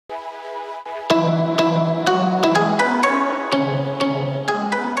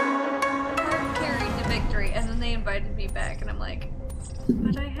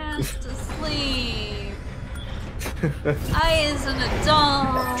I is an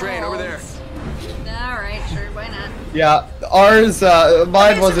adult. Train over there. Alright, sure, why not? Yeah, ours,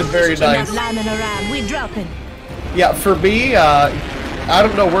 mine wasn't very nice. Landing around, we dropping. Yeah, for me, I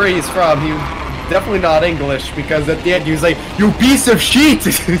don't know where he's from. He definitely not English because at the end he was like, "You piece of shit."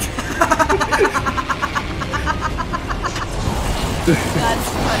 That's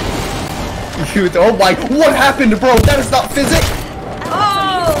funny. He was, oh my, what happened, bro? That is not physics.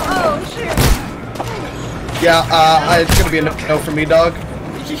 Oh, shit. Yeah, it's gonna be a no for me, dog.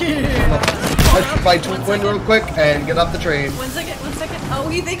 Let's fight twin real quick and get off the train. 1 second, 1 second. Oh,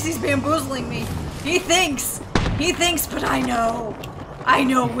 he thinks he's bamboozling me. He thinks, but I know. I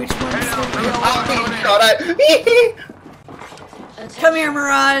know which one's the real one. Come here,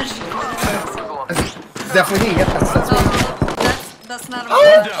 Mirage. Definitely he. Yes, that's me. That's not a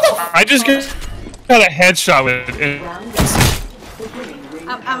Mirage. I just got a headshot with it.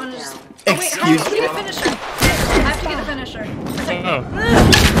 I'm gonna just. Oh, wait, I have to get a finisher. I have to get a finisher. Oh.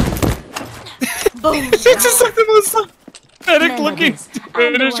 Boom. It's just like the most pathetic looking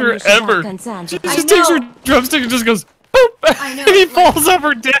finisher ever. She just takes her drumstick and just goes boop. I know. And he falls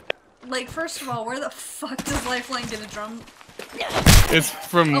over dead. Like, first of all, where the fuck does Lifeline get a drum? It's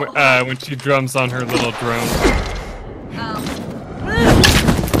from when she drums on her little drone.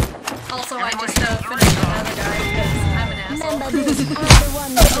 Also, I just finished another guy because I'm an asshole.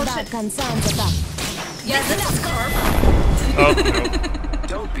 Yeah, this is Carp. Oh, no.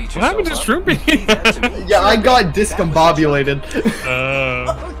 Don't beat What happened to Shroopy? Yeah, I got discombobulated.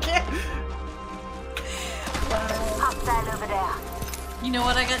 Okay. Wow. You know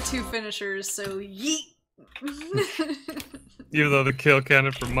what? I got 2 finishers, so yeet. Even though the kill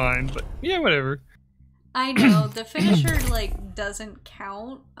counted for mine, but yeah, whatever. I know the finisher like doesn't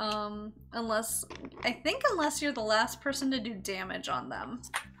count unless you're the last person to do damage on them.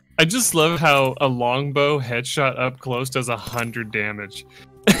 I just love how a longbow headshot up close does 100 damage.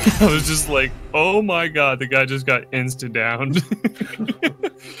 I was just like, oh my god, the guy just got insta downed.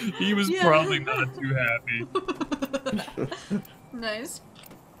 He was probably not too happy. Nice.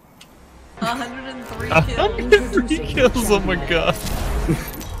 103 kills. 103 kills, oh my god.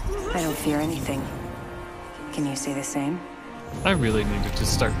 I don't fear anything. Can you say the same? I really need to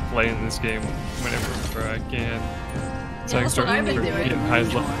just start playing this game whenever I can. So I can start getting high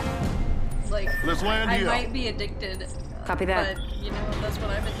level. Like, Let's land I here. might be addicted. Copy that. But, you know, that's what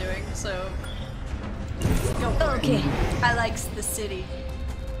I've been doing, so... Go for Okay. it. I likes the city.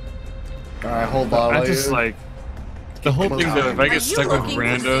 Alright, hold on. I just like... The whole thing though, if I get stuck with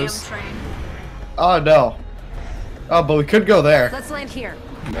randos... Oh no. Oh, but we could go there. Let's land here.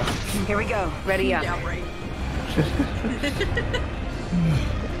 Here we go. Ready up. Yeah, right.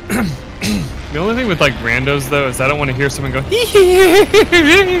 The only thing with like randos though is I don't want to hear someone go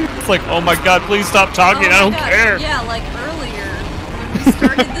It's like, oh my god, please stop talking, I don't care. Yeah, like earlier when we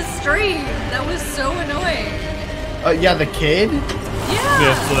started the stream. That was so annoying. Yeah, the kid?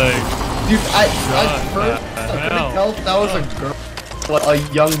 Yeah. It's like, dude, I couldn't tell if that was a girl or a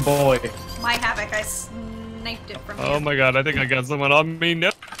young boy. My Havoc, I sniped it from oh you. my god, I think I got someone on me.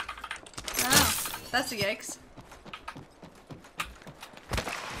 No. Oh, that's a yikes.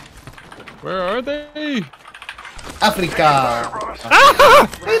 Where are they? Africa! Ah!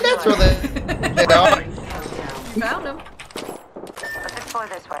 Hey, that's where they are. Found him. Let's explore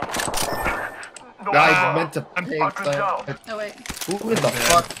this way. I meant to pick Oh wait. who in the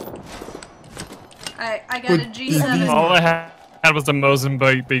fuck? I got a G7. All I had was a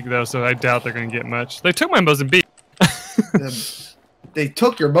Mozambique though, so I doubt they're gonna get much. They took my Mozambique. They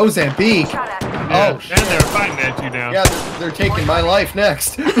took your Mozambique. Yeah, Oh shit. and they're fighting at you now. Yeah, they're taking my life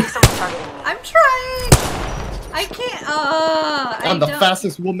next. I'm trying. I can't. I'm the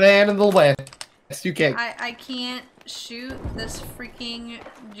fastest woman in the West. You can't. I can't shoot this freaking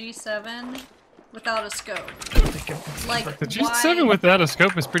G7 without a scope. Like The G7 without a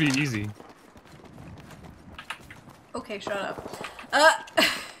scope is pretty easy. Okay, shut up.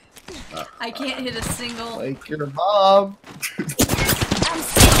 I can't hit a single. Like your mom.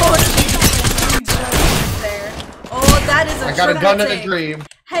 There. Oh, that is a I got a gun in a traumatic. dream.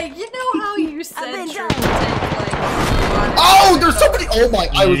 Hey, you know how you said been traumatic, like, Oh, there's somebody! Oh my,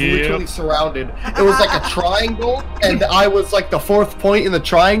 I was literally surrounded. It was like a triangle, and I was like the 4th point in the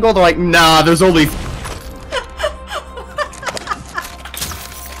triangle. They're like, nah, there's only...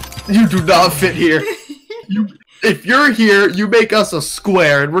 You do not fit here. If you're here, you make us a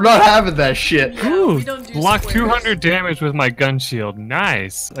square, and we're not having that shit. Yeah, Ooh, we don't do block squares. 200 damage with my gun shield.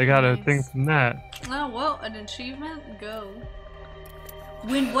 Nice. I got a Nice. thing from that. Oh, well, an achievement? Go.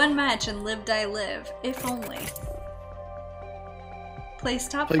 Win one match and live, die, live. If only. Place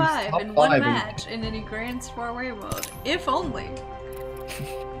top Place 5 top in one 5 in- match in any Grand Soiree mode. If only.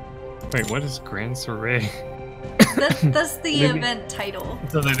 Wait, what is Grand Soiree? That's the Maybe- event title.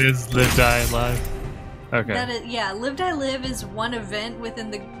 So that is Live, Die, Live. Okay. That is, yeah, Live Die Live is one event within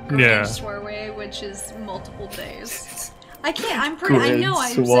the Grand Yeah. Soiree, which is multiple days. I can't. I'm pretty. I know.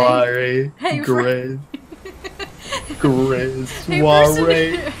 I'm saying. soiree. Hey, Grand. Grand Hey,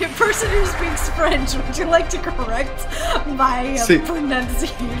 soiree. person who speaks French, would you like to correct my See-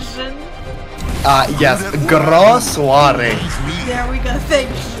 pronunciation? Yes, grand soiree. There we go. Thank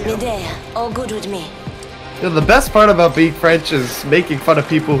you. Midday, all good with me. You know, the best part about being French is making fun of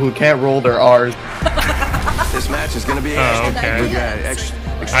people who can't roll their R's. This match is gonna be Oh, okay.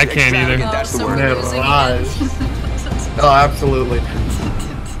 I can't either. That's the So word. we're losing again. Oh, absolutely.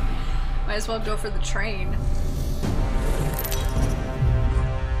 Might as well go for the train.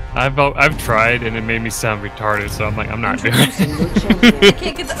 I've tried and it made me sound retarded, so I'm like, I'm not doing it. I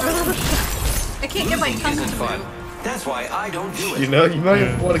can't get the. I can't get my tongue to Fun. move. That's why I don't do You it. know, you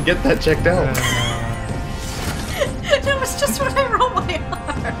might want to get that checked out. It was just when I roll my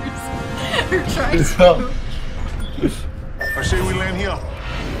R's. Or try So- to. I say we land here.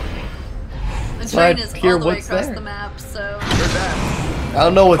 The Slide train is here, all the way what's across there? the map, so. Heard that. I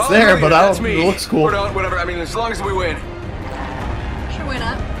don't know what's Oh, there, great, but that's it me. looks cool. Or not, whatever. I mean, as long as we win. Sure, why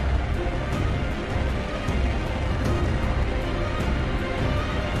not?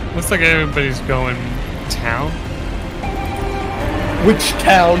 Looks like everybody's going town. Which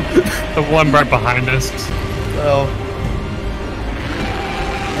town? The one right behind us. Oh,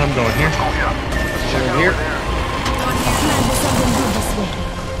 I'm going here. over here.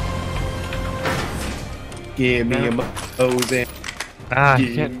 Give me a Mose. Ah,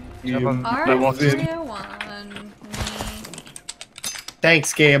 you can't. You- I walked in. R301.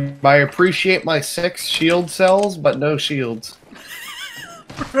 Thanks, game. I appreciate my 6 shield cells, but no shields.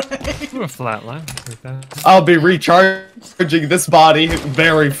 Ooh, a flat line. Like that. I'll be recharging this body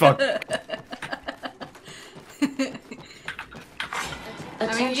very fuck. I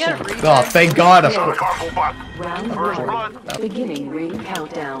mean, you gotta read Oh, that. thank God. Careful back. Round First one. blood. Beginning ring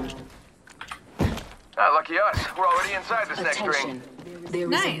countdown. Lucky us. We're already inside this next ring. Attention.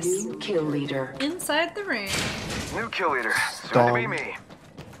 There is Nice. a new kill leader. Inside the ring. New kill leader. Soon to Dong. be me.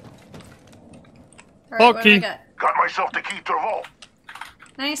 Alright, what do I Okay. got? Got myself the key to the vault.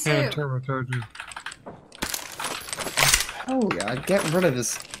 Nice Yeah, suit. turbocharger. Oh yeah, get rid of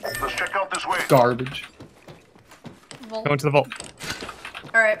this Let's check out this way. garbage. Going to the vault.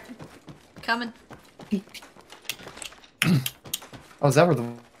 Alright. Coming. Oh, is that where the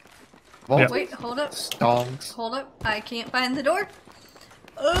vault? Yeah. Wait, hold up. Dogs. Hold up. I can't find the door.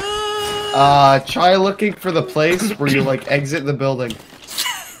 Try looking for the place where you like exit the building.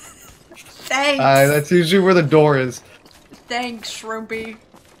 Thanks. That's usually where the door is. Thanks, Shrimpy.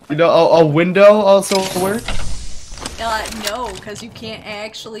 You know, a window also work. No, because you can't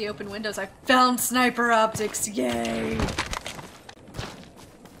actually open windows. I found sniper optics. Yay.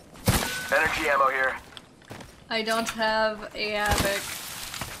 Energy ammo here. I don't have a havoc.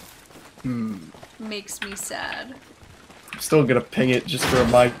 Makes me sad. I'm still gonna ping it just to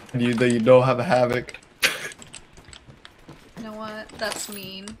remind you that you don't have a havoc. You know what? That's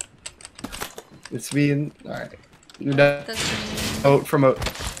mean. It's being alright. You know, That's mean. quote from a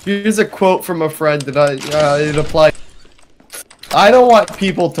here's a quote from a friend that it applies. I don't want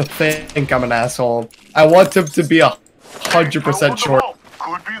people to think I'm an asshole. I want them to be 100% sure.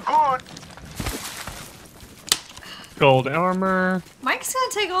 Could be good. Gold armor. Mike's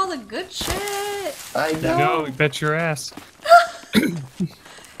gonna take all the good shit. I know. No, bet your ass.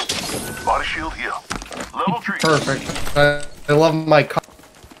 Body shield here. Level 3. Perfect. I love my car.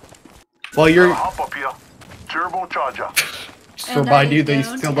 Well, you're Hop up here. Turbocharger. just to And remind I you that you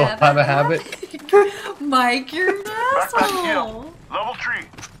don't still don't have a habit. Mike, you're an Backpack here. asshole. Level 3.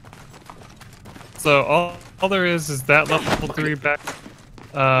 So all there is that level 3 back.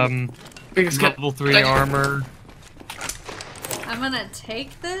 Biggest get- Level 3 armor. I'm gonna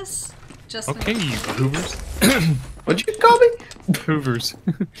take this. Just Okay, you Hoovers. What'd you call me? Hoovers.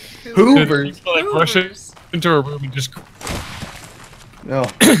 Hoover. People, like rush it Hoovers. into a room and just. No.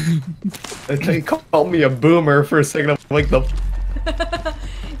 They called me a boomer for a second. I'm like the Yeah,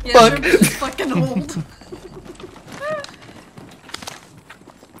 Fuck. Shrimpy's just fucking old.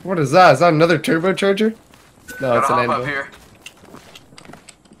 what is that? Is that another turbocharger? No, it's Gotta an hop up anvil. here.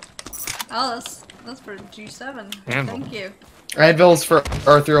 Oh, that's for G7. Anvil. Thank you. Anvil's for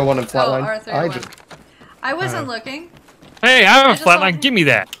R301 and Oh, Flatline. R301. I wasn't looking. Hey, I have I a just saw- flatline. Give me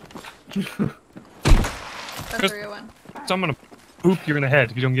that. R301. So I'm gonna poop you in the head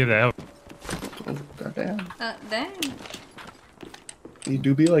if you don't give that out. Goddamn. Dang. You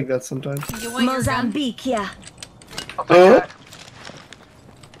do be like that sometimes. You want your gun? Mozambique, yeah. I'll take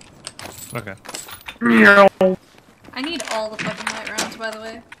that. Okay. I need all the fucking light rounds, by the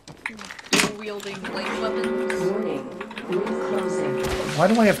way. Dual-wielding light weapons. Warning. Ring closing. Why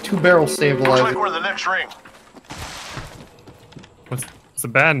do I have 2 barrel Looks like stabilizers? we're in the next ring. What's the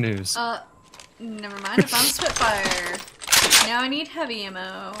bad news? Never mind. If I'm Spitfire. Now I need heavy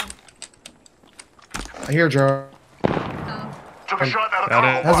ammo. I hear Jar. Oh. Took a shot at a Got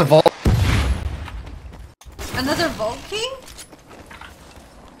cargo it. Has a box. vault. Another Vault Key?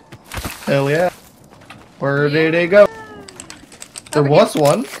 Hell yeah. Where did it go? There Over was here.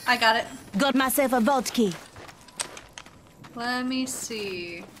 one. I got it. Got myself a vault key. Let me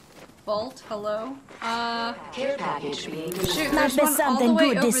see. Vault, hello? Care package being Shoot, Might there's be one all the something way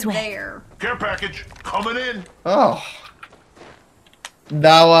good over this way. there. Care package coming in. Oh.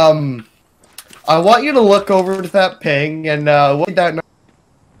 Now, I want you to look over to that ping and, what that new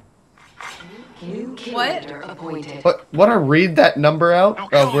kill What? leader appointed. what I read that number out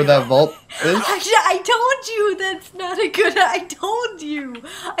of where that vault is? I told you that's not a good. I told you.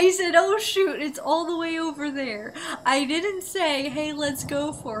 I said, oh shoot, it's all the way over there. I didn't say, hey, let's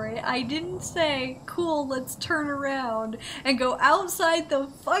go for it. I didn't say, cool, let's turn around and go outside the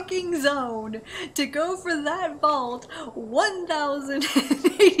fucking zone to go for that vault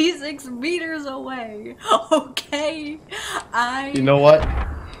 1,086 meters away. Okay? You know what?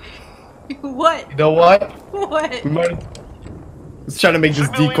 What? You know what? What? We might. Let's try to make this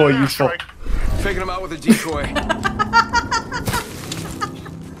Signaling decoy an useful. airstrike. Faking him out with a decoy.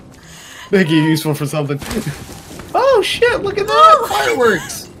 Make it useful for something. Oh shit! Look at that!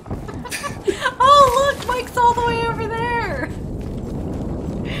 Fireworks! Oh look, Mike's all the way over there.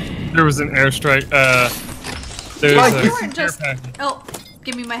 There was an airstrike. There's Mike, a you weren't care just- package. Oh,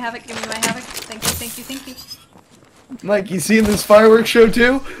 give me my havoc, give me my havoc. Thank you, thank you, thank you. Mike, you seeing this fireworks show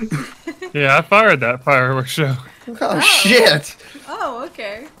too? Yeah, I fired that fireworks show. Oh shit! Oh,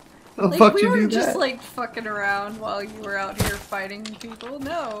 okay. How the Like, fuck we you do weren't just that? like fucking around while you were out here fighting people.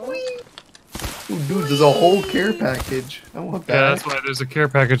 No. Ooh, dude, there's a whole care package. I want that. Yeah, that's why there's a care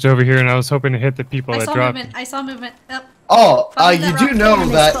package over here, and I was hoping to hit the people I that saw dropped. movement. I saw movement. Up. Oh, Find you that do rock. know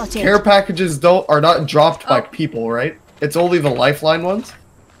Enemy that spotted. care packages are not dropped by Oh. people, right? It's only the lifeline ones.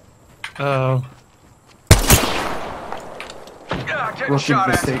 Oh, Yeah, getting Rookie shot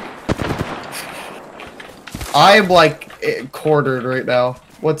at. mistake. I am like quartered right now.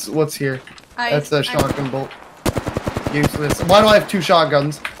 What's here? That's the shotgun bolt. Useless. Why do I have 2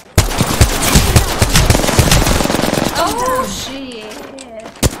 shotguns? Oh shit.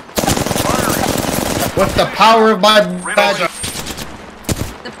 With the power of my magic.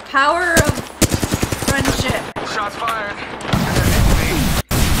 The power of friendship. Shots fired.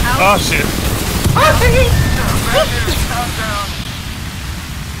 oh shit!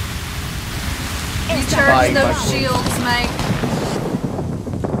 Recharge Bye, those Michael. shields, Mike.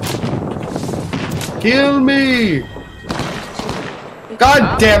 Kill me!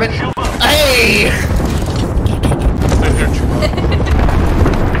 God damn it! Hey!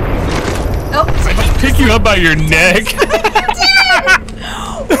 Oh, Pick you up by your neck.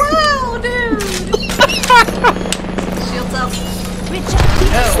 wow, dude. Shields up.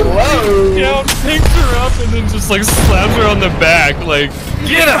 Hello! Yeah, picks her up and then just like slaps her on the back, like,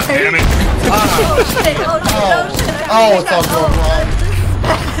 get up, damn it! Oh shit! Oh shit! Oh shit! Oh, it's all going wrong.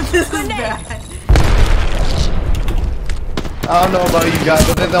 This is bad. I don't know about you guys,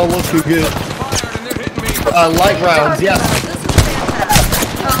 but they don't look too good. Fired and they're hitting me. Light rounds, yes. This is fantastic.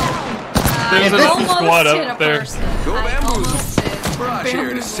 Oh, There's I another almost squad hit up a there. person. Go I bamboozle. almost did. Brush here to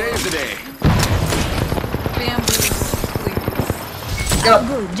Bamboozle. save the day. Bamboozle, please. Yep,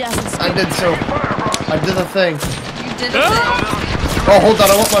 Good, just I did so. I did a thing. You did it. Oh, hold on,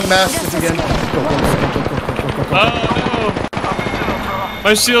 I want my masters again. Go, go, go, go, go, go, go, go, go. Oh no!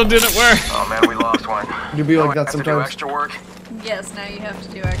 My shield didn't work. Oh man, we lost one. You be like Now I that have to do sometimes. extra work. Yes, now you have to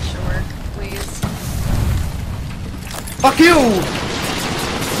do extra work, please. Fuck you!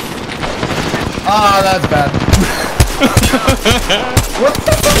 Ah, that's bad. What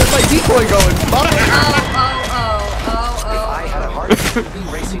the fuck is my decoy going? Fuck. I had a heart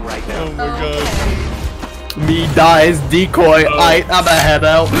racing right now. Oh my god. Okay. Me dies, decoy. I'm a head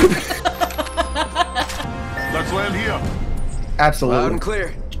out. Let's land here. Loud Absolutely. and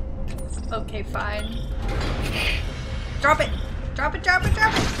clear. Okay, fine. Drop it! Drop it, drop it,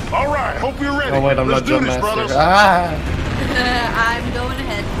 drop it! All right, hope you're ready. Oh wait, I'm Let's not do jump this, master. brothers. Ah. I'm going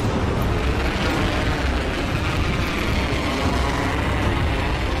ahead.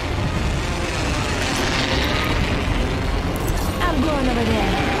 I'm going over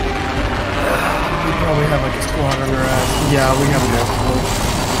there. We probably have like a squad on our ass. Yeah, we have multiple.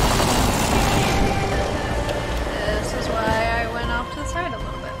 This is why I went off to the side a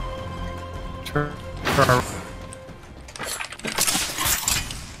little bit.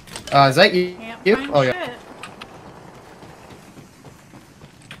 Is that you? Can't You? find Oh yeah. shit.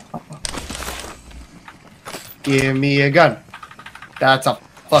 Give me a gun. That's a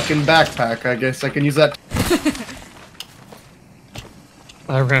fucking backpack. I guess I can use that.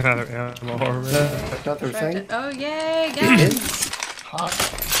 I ran out of ammo already. Another thing. Oh yay, guns! Hot.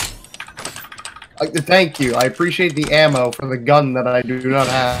 Thank you. I appreciate the ammo for the gun that I do not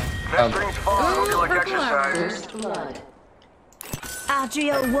have. Next ring's far. Hope you like purple armor. exercise. First blood.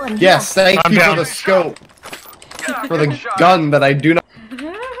 Adrio 1. Yes, thank I'm you down. for the scope. Yeah, For the good shot. gun that I do not.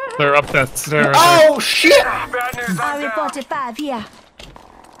 They're up that stair. Oh shit! Bad news, I'm down. RE45 here.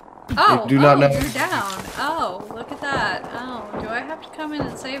 Oh, do not know. you're down. Oh, look at that. Oh, do I have to come in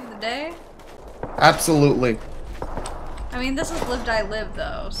and save the day? Absolutely. I mean, this is Live Die Live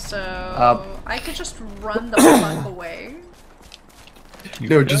though, so I could just run the fuck away.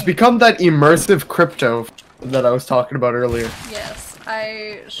 No, just become that immersive crypto that I was talking about earlier. Yes,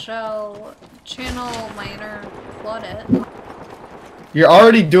 I shall channel my inner Claudette. You're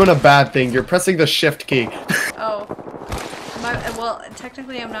already doing a bad thing. You're pressing the shift key. Oh. Well,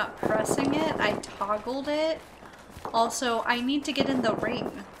 technically I'm not pressing it, I toggled it. Also, I need to get in the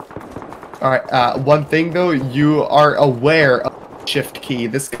ring. Alright, one thing though, you are aware of the shift key.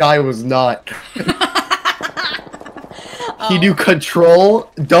 This guy was not. He knew Control,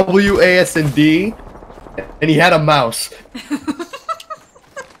 W, A, S, and D, and he had a mouse.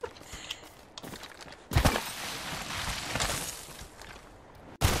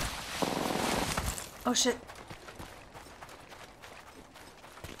 Oh shit.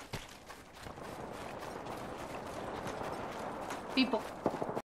 People.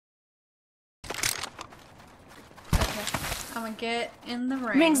 Okay, I'm gonna get in the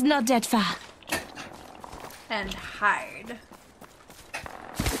ring Ring's not that far. and hide.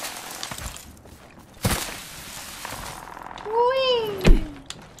 Whee!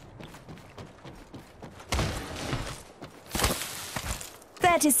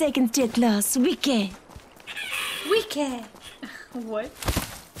 30 seconds till close. Wiki. Wiki! What?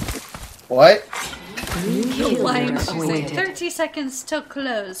 What? The line she say, appointed. 30 seconds till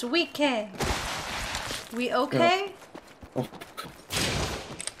close. Wiki! We okay?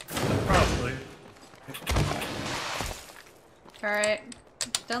 Probably. Alright.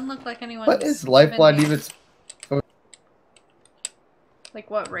 Doesn't look like anyone. What is Lifeline even? Like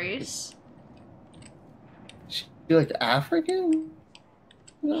what race? She like African?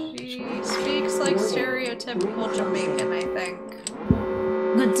 She speaks like stereotypical Jamaican, I think.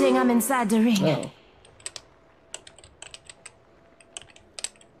 Good thing I'm inside the ring. No.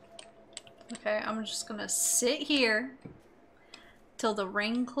 Okay, I'm just gonna sit here till the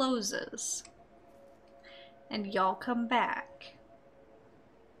ring closes. And y'all come back.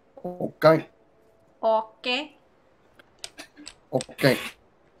 Okay. Okay? Okay.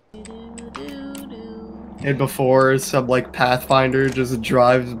 Do-do-do-do. And before some like Pathfinder just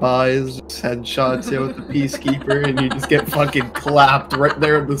drives by, just headshots you with the Peacekeeper, and you just get fucking clapped right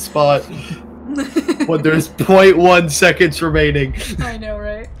there at the spot. When there's 0.1 seconds remaining. I know,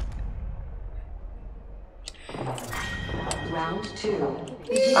 right? Round 2.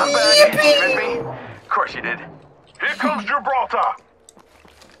 I'm back. You miss me? Of course you did. Here comes Gibraltar.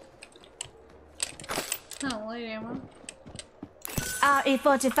 Oh, light ammo.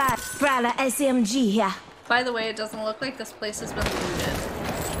 RE45. Prowler SMG here. By the way, it doesn't look like this place has been looted.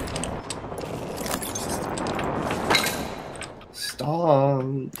 Stop.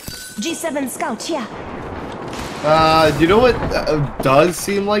 G7 Scout here. You know what does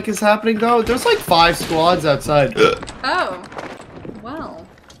seem like is happening though? There's like 5 squads outside. Oh. Well.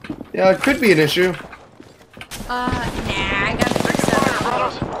 Yeah, it could be an issue. Nah, I got 37.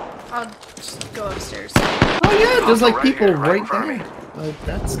 I'll just go upstairs. Oh yeah, there's like people right there. Like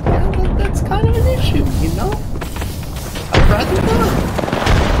that's that's kind of an issue, you know? I'd rather not.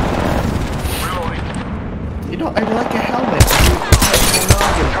 Reloading. You know, I'd like a helmet.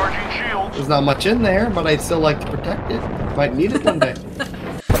 Charging shields. There's not much in there, but I'd still like to protect it. Might need it one day.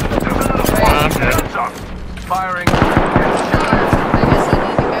 I'm dead. Heads up. Firing. I guess I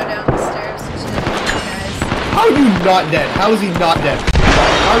need to go down the stairs to check you guys. How are you not dead? How is he not dead?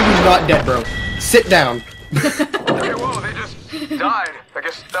 How are you not dead, bro? Sit down. Hey, whoa, they just died. I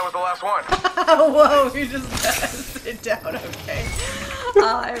guess that was the last one. Whoa, you just sit down, okay.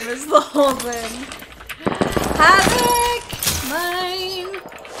 I missed the whole thing. Havoc! Mine!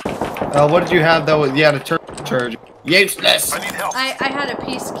 What did you have though? You had a charge. Useless. I need help. I had a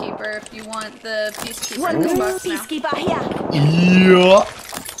peacekeeper. If you want the peacekeeper One in the more box now. peacekeeper here. Yeah.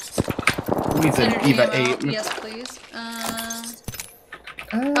 Needs an Energy Eva ammo. 8. Yes, please.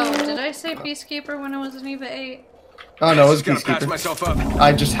 Oh, did I say peacekeeper when it was an Eva 8? Oh no, it was Just gotta patch Peacekeeper. myself up.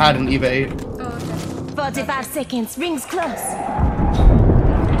 I just had an Eva 8. Oh, okay. 45 seconds. Rings close.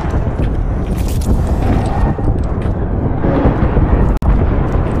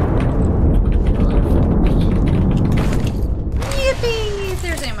 Yippee!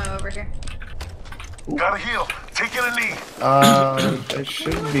 There's ammo over here. Gotta heal. Taking a knee. It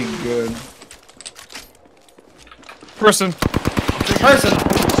should be good. Person. Person!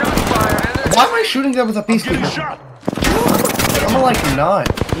 Shots fired, and Why am I shooting them with a Getting Peacekeeper? shot. I'm like not.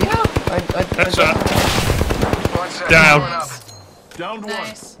 Yeah, Headshot. one second. Down. Going up. Downed one.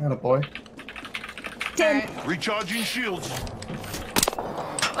 Nice. Had a boy. 10. Alright. Recharging shields.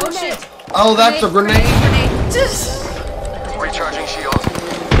 Oh shit! Oh, that's a grenade. Grenade. Recharging shields.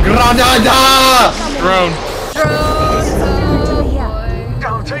 Granada! Drone. Drone! Oh boy.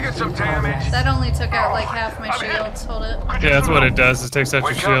 I'm taking some damage. That only took out like half my shields. Hold it. Yeah, that's what it does. It takes out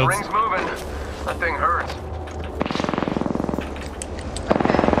your Wake up, shields. rings moving. That thing hurts.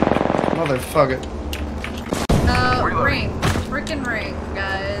 Okay. Motherfucker. Ring. Frickin' ring,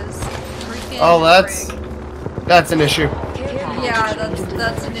 guys. Freaking Oh, ring. that's an issue. Yeah,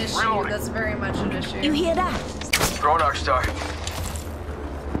 that's an issue. That's very much an issue. You hear that? Throwing Arc Star.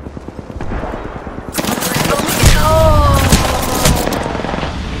 Oh!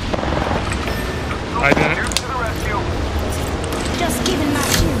 I did it. Dude to the rescue. Just giving my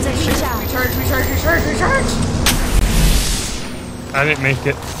shields a recharge. Recharge! I didn't make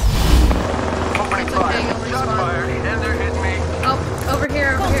it. Opening It's fire. okay, you'll Shot respawn. fired, and they're hitting me. Oh, over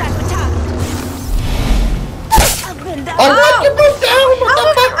here. Contact with target. Up and down. Oh, what? You moved down!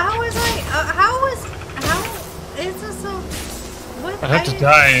 What the fuck? How is this so? What? I have to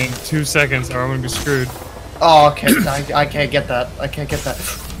die in 2 seconds or I'm gonna be screwed. Oh, okay. I can't get that. I can't get that.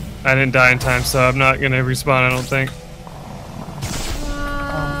 I didn't die in time, so I'm not gonna respawn, I don't think.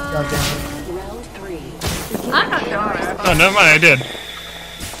 God damn it. Round 3. I'm not gonna respawn. Oh, never mind, I did.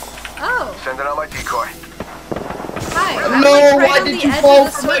 Oh, Sending out my decoy. hi. I'm No, like why right on did the you edge fall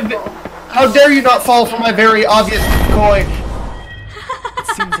of the for my circle. How dare you not fall for my very obvious coin? It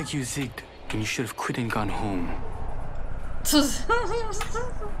seems like you zigged and you should have quit and gone home.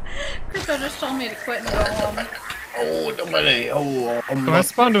 Crypto just told me to quit and go home. Oh, nobody. Oh, Oh, I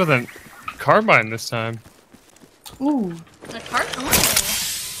spawned with a carbine this time. A cart? Oh,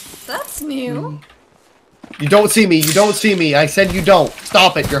 that's new. You don't see me. You don't see me. I said you don't.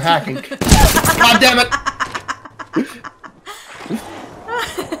 Stop it. You're hacking. God damn it.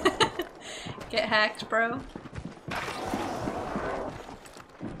 Get hacked, bro.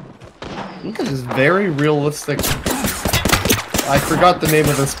 Look at this very realistic. I forgot the name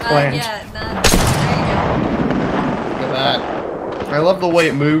of this plant. Yeah, there Look at that. I love the way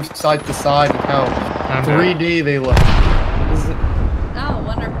it moves side to side and how I'm 3D they look. you go. Oh,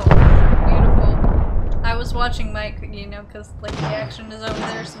 wonderful. Beautiful. I was watching Mike, you know, because, like, the action is over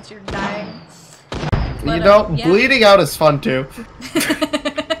there since you're dying. But, You know, yeah. bleeding out is fun too.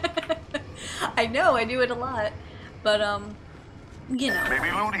 I know, I do it a lot. But, you know,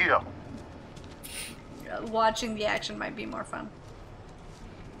 Maybe loot here. watching the action might be more fun.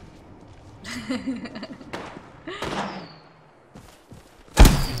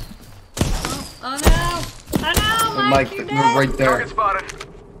 Oh no! Oh no! Mike, Mike, you're we're dead! right there. Target spotted.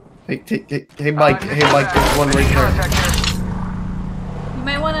 Hey, Mike, there's one right there. Contact here. You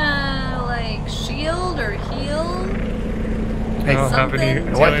might wanna, like, shield or heal. Hey, I don't have any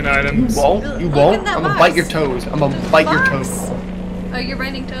Something. healing items. You won't? You Look won't? at that I'm gonna box. bite your toes. I'm gonna bite your Box. toes. Oh, you're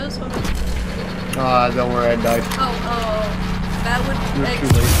biting toes? Hold on. Don't worry, I died. Oh, that would You're too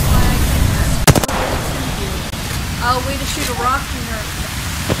explain late. why I can't. Oh, way to shoot a rock in your.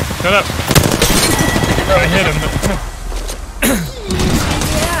 Shut up. I hit him.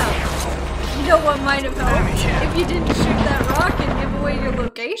 Yeah. You know what might have helped? If you didn't shoot that rock and give away your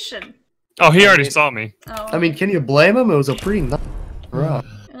location. Oh, he already saw me. Oh. I mean, can you blame him? It was a pretty nice rock.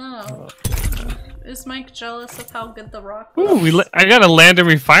 Oh. Is Mike jealous of how good the rock was? Ooh, I got a land and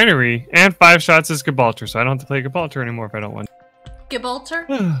refinery and 5 shots as Gibraltar, so I don't have to play Gibraltar anymore if I don't want. Gibraltar?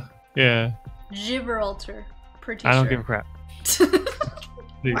 Yeah, Gibraltar. Pretty I don't sure. give a crap.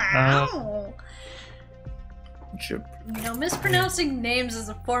 Wow. You know, mispronouncing names is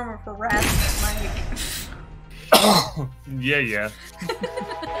a form of harassment, Mike. Yeah.